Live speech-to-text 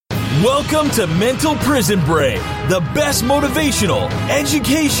Welcome to Mental Prison Break, the best motivational,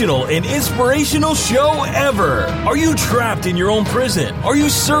 educational, and inspirational show ever. Are you trapped in your own prison? Are you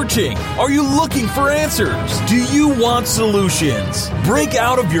searching? Are you looking for answers? Do you want solutions? Break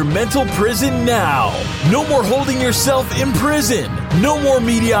out of your mental prison now. No more holding yourself in prison. No more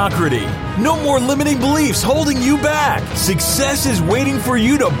mediocrity. No more limiting beliefs holding you back. Success is waiting for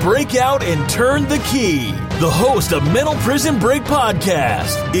you to break out and turn the key. The host of Mental Prison Break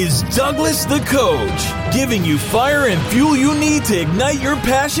Podcast is Douglas the Coach, giving you fire and fuel you need to ignite your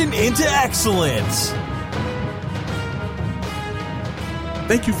passion into excellence.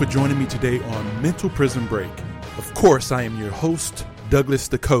 Thank you for joining me today on Mental Prison Break. Of course, I am your host, Douglas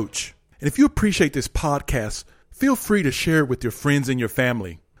the Coach. And if you appreciate this podcast, feel free to share it with your friends and your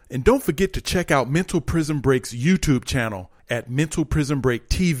family. And don't forget to check out Mental Prison Break's YouTube channel at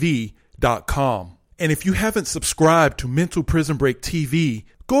mentalprisonbreaktv.com. And if you haven't subscribed to Mental Prison Break TV,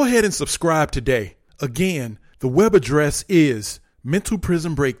 go ahead and subscribe today. Again, the web address is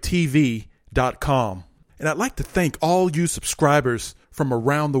mentalprisonbreaktv.com. And I'd like to thank all you subscribers from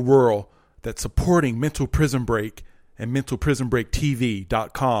around the world that's supporting Mental Prison Break and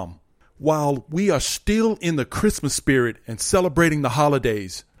mentalprisonbreaktv.com. While we are still in the Christmas spirit and celebrating the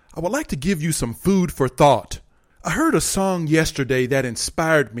holidays, I would like to give you some food for thought. I heard a song yesterday that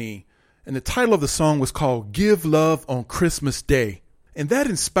inspired me, and the title of the song was called Give Love on Christmas Day. And that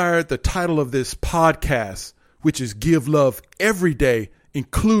inspired the title of this podcast, which is Give Love Every Day,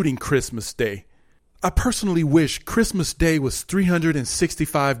 including Christmas Day. I personally wish Christmas Day was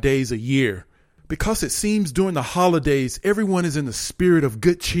 365 days a year, because it seems during the holidays, everyone is in the spirit of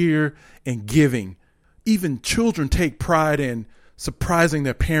good cheer and giving. Even children take pride in surprising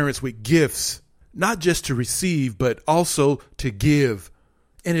their parents with gifts, not just to receive, but also to give.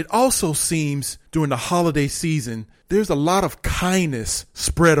 And it also seems during the holiday season, there's a lot of kindness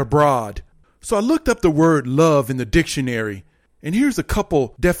spread abroad. So I looked up the word love in the dictionary, and here's a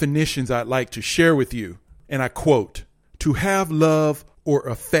couple definitions I'd like to share with you. And I quote, to have love or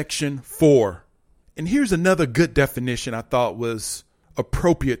affection for. And here's another good definition I thought was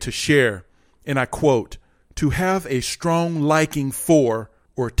appropriate to share. And I quote, to have a strong liking for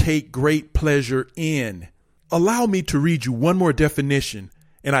or take great pleasure in. Allow me to read you one more definition.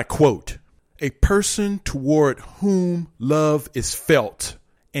 And I quote, a person toward whom love is felt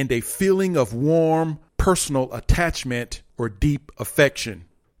and a feeling of warm personal attachment or deep affection.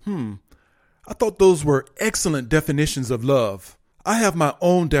 I thought those were excellent definitions of love. I have my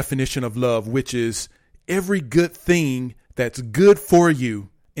own definition of love, which is every good thing that's good for you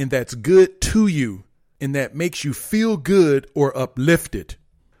and that's good to you and that makes you feel good or uplifted.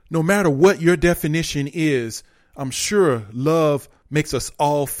 No matter what your definition is, I'm sure love makes us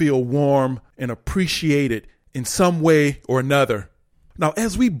all feel warm and appreciated in some way or another. Now,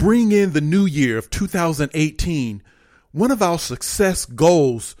 as we bring in the new year of 2018, one of our success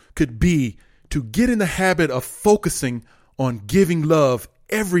goals could be to get in the habit of focusing on giving love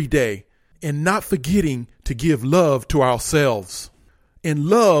every day and not forgetting to give love to ourselves. And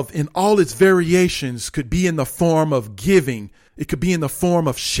love in all its variations could be in the form of giving. It could be in the form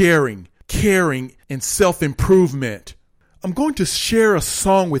of sharing, caring, and self-improvement. I'm going to share a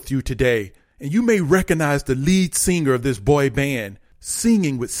song with you today, and you may recognize the lead singer of this boy band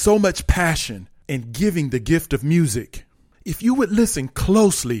singing with so much passion and giving the gift of music. If you would listen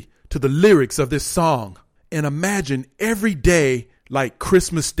closely to the lyrics of this song and imagine every day like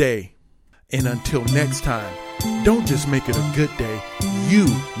Christmas Day. And until next time, don't just make it a good day, you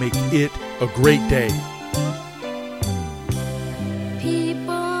make it a great day.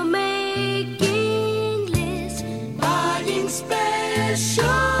 People making lists, buying special